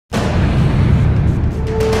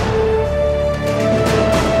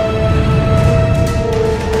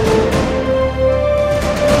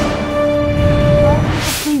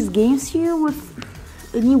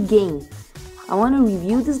with a new game. I want to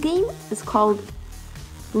review this game. It's called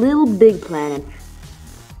Little Big Planet.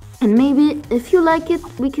 And maybe if you like it,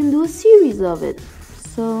 we can do a series of it.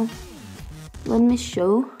 So, let me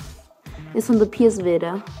show. It's on the PS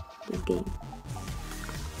Vita, this game.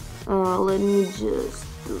 Let me just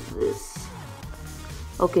do this.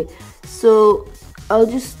 Okay, so I'll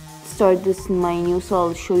just start this menu, so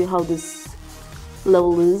I'll show you how this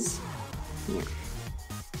level is. Yeah.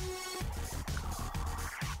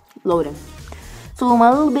 Loading. So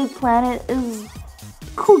my Little Big Planet is a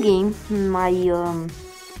cool game.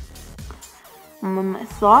 My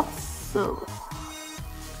thoughts. So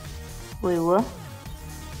wait, what?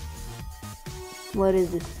 What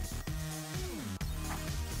is this?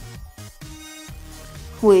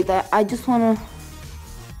 Wait, I just wanna.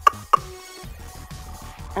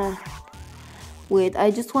 Wait,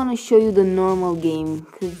 I just wanna show you the normal game,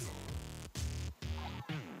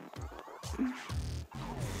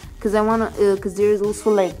 cause I wanna, cause there's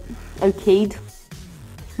also like arcade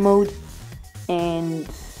mode and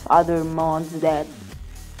other mods that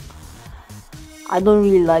I don't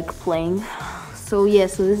really like playing. So yeah,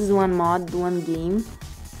 so this is one mod, one game.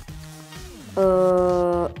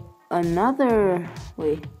 Another,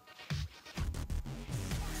 wait.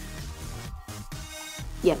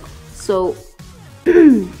 Yeah, so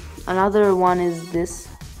another one is this,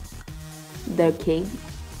 the arcade.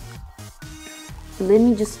 Let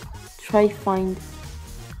me just try find,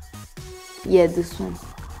 yeah, this one.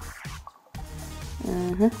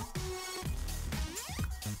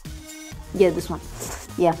 Yeah, this one.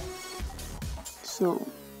 Yeah. So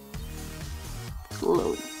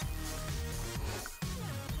load.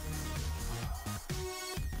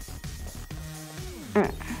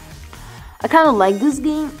 I kind of like this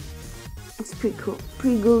game. It's pretty cool.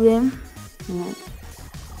 Pretty good game. Yeah.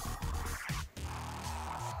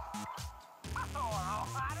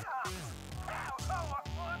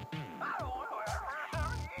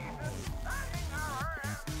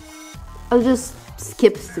 I'll just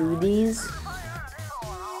skip through these.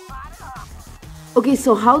 Okay,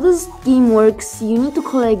 so how this game works, you need to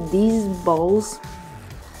collect these balls,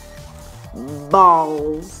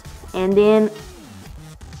 and then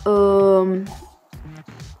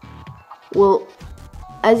well,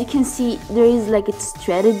 as you can see, there is like a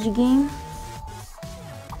strategy game.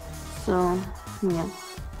 So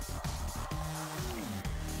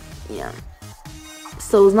yeah,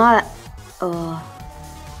 so it's not oh,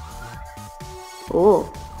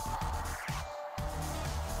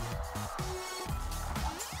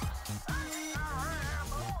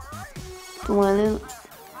 well,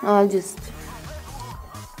 I'll just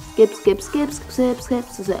skip.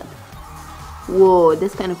 Whoa,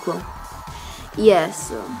 that's kind of cool. Yeah,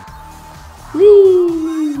 so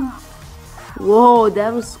whee. Whoa,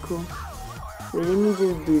 that was cool. Wait, let me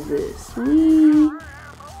just do this. Whee.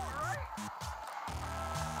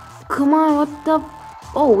 Come on, what the?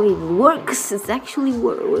 Oh wait, it works. It's actually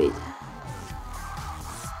wait.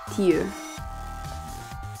 Steer.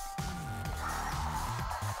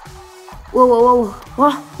 Whoa!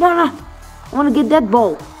 No! I want to get that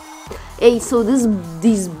ball. Hey, so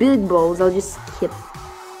these big balls, I'll just skip.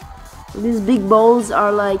 These big balls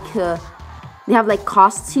are like they have like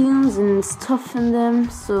costumes and stuff in them.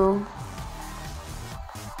 So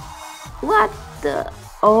what the?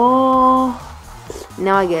 Oh,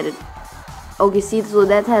 now I get it. Okay, see, so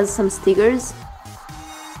that has some stickers.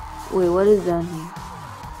 Wait, what is down here?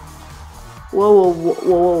 Whoa!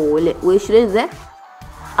 Wait, should I do that?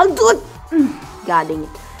 I'll do it. God dang it.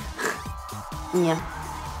 Yeah.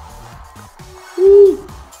 Whee.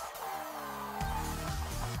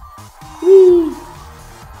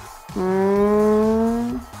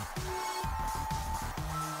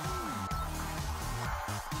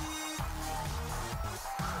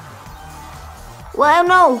 Well,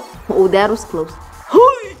 no. Oh, that was close.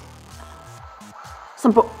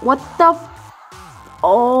 What the?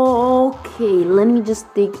 Okay, let me just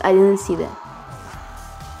think. I didn't see that.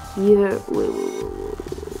 Here,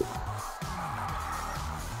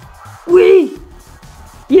 wait.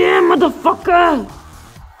 Yeah, motherfucker.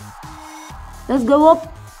 Let's go up.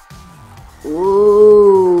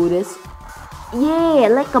 Whoa, that's, yeah,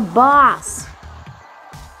 like a boss.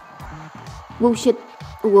 Whoa, shit.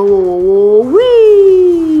 Whoa,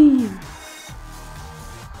 wee.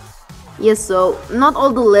 Yes, so not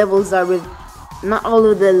all the levels are with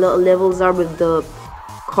the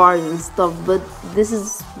cars and stuff, but this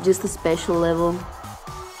is just a special level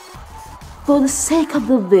for the sake of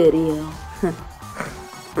the video.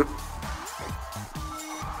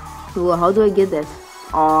 Well, how do I get that?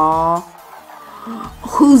 Aww.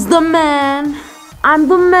 Who's the man? I'm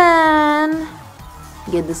the man.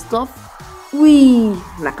 Get the stuff. Wee,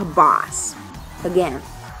 like a boss. Again.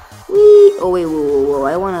 Wee. Oh wait, whoa.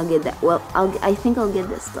 I wanna get that. Well, I think I'll get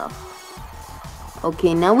this stuff.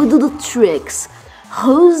 Okay, now we do the tricks.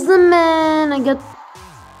 Who's the man? I got.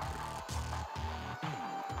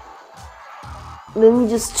 Let me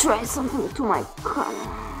just try something to my car.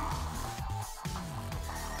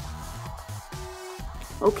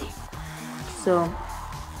 Okay, so.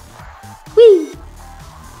 Wee.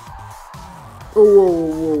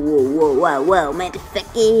 Oh, whoa,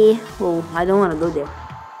 motherfucker. Whoa, I don't want to go there.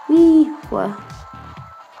 Wee, what?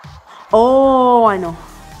 Oh, I know.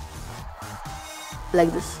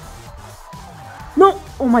 Like this. No,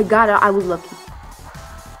 oh my god, I was lucky.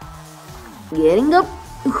 Getting up.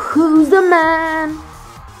 Who's the man?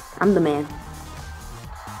 I'm the man.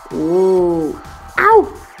 Whoa. Ow.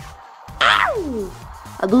 Ow.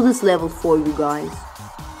 I'll do this level for you guys.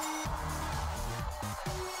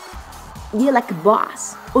 Yeah, like a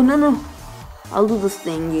boss. Oh no. I'll do this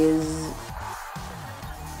thing is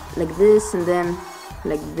like this and then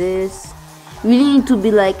like this. You really need to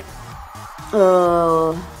be like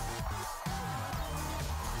whoa.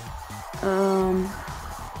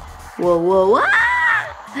 Ah!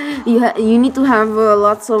 You need to have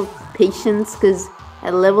lots of patience, because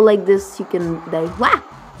at a level like this you can die. Wah!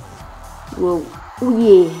 Whoa. Oh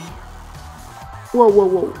yeah.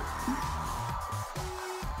 Whoa.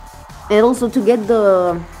 And also to get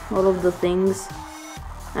the all of the things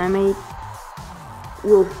I made.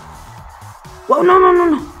 Whoa,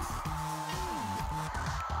 no.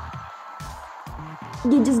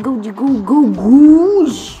 You just go,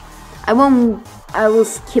 goosh. I will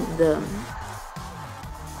skip the.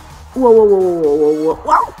 Whoa.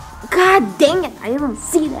 God dang it, I didn't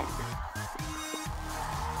see that.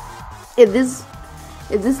 If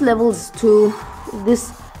this level is too, if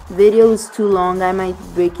this video is too long, I might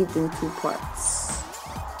break it in 2 parts.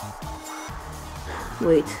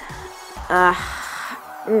 Wait.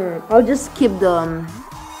 I'll just skip the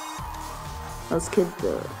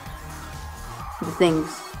the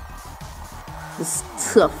things, the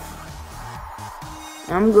stuff.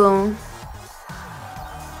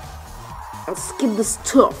 I'll skip the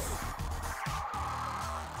stuff.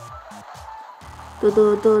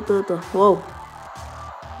 Whoa.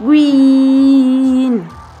 Green.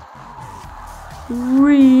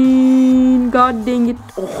 God dang it.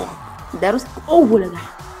 Oh, that was. Oh, what is that?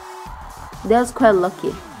 That was quite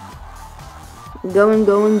lucky. Going.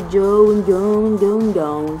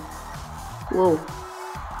 Whoa.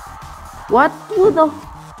 What the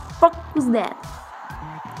fuck was that?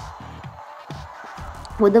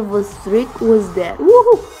 What the trick was that?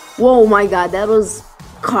 Woohoo! Whoa, my god, that was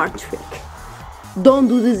card trick. Don't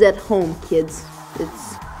do this at home, kids.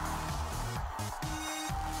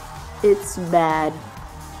 It's bad.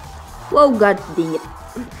 Whoa, god dang it.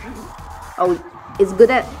 Oh, it's good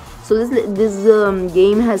at. So this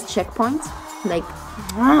game has checkpoints. Like,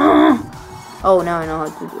 oh, now I know how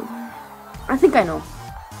to do. I think I know.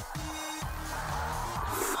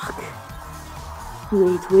 Fuck.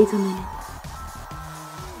 Wait a minute.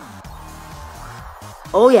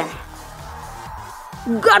 Oh yeah.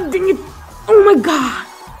 God dang it. Oh my god.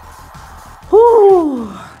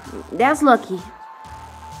 Oh, that's lucky.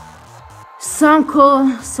 Some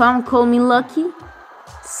call me lucky.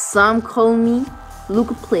 Some call me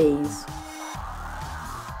Luca plays.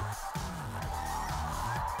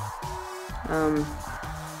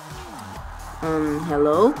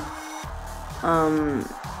 Hello?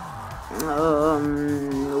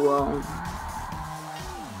 Well,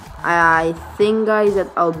 I think, guys, that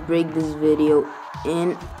I'll break this video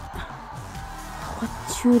in. What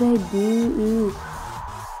should I do?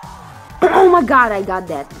 Oh my god, I got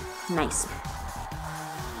that. Nice.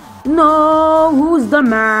 No, who's the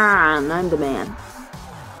man? I'm the man.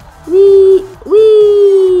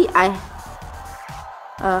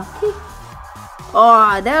 Okay.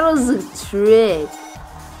 Oh, that was a trick.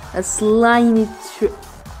 A slimy trick.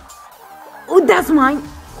 Oh, that's mine.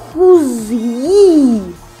 Who's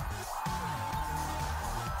he?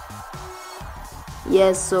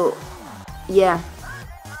 Yes, so yeah.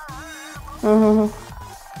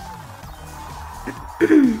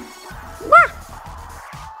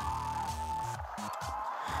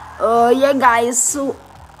 Yeah, guys, so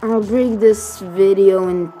I'll break this video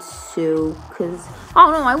in 2, cause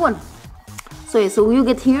oh no, I won. So yeah, so you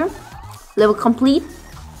get here, level complete,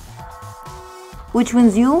 which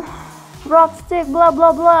wins you rock stick, blah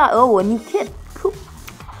blah blah. Oh, a new kit, cool.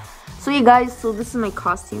 So yeah, guys, so this is my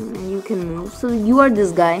costume, and you can move. So you are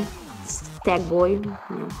this guy, Stack Boy,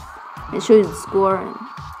 and show you the score.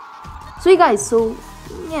 So yeah, guys, so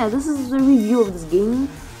yeah, this is the review of this game,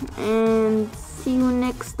 and see you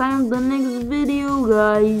next time, the next video,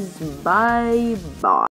 guys. Bye bye.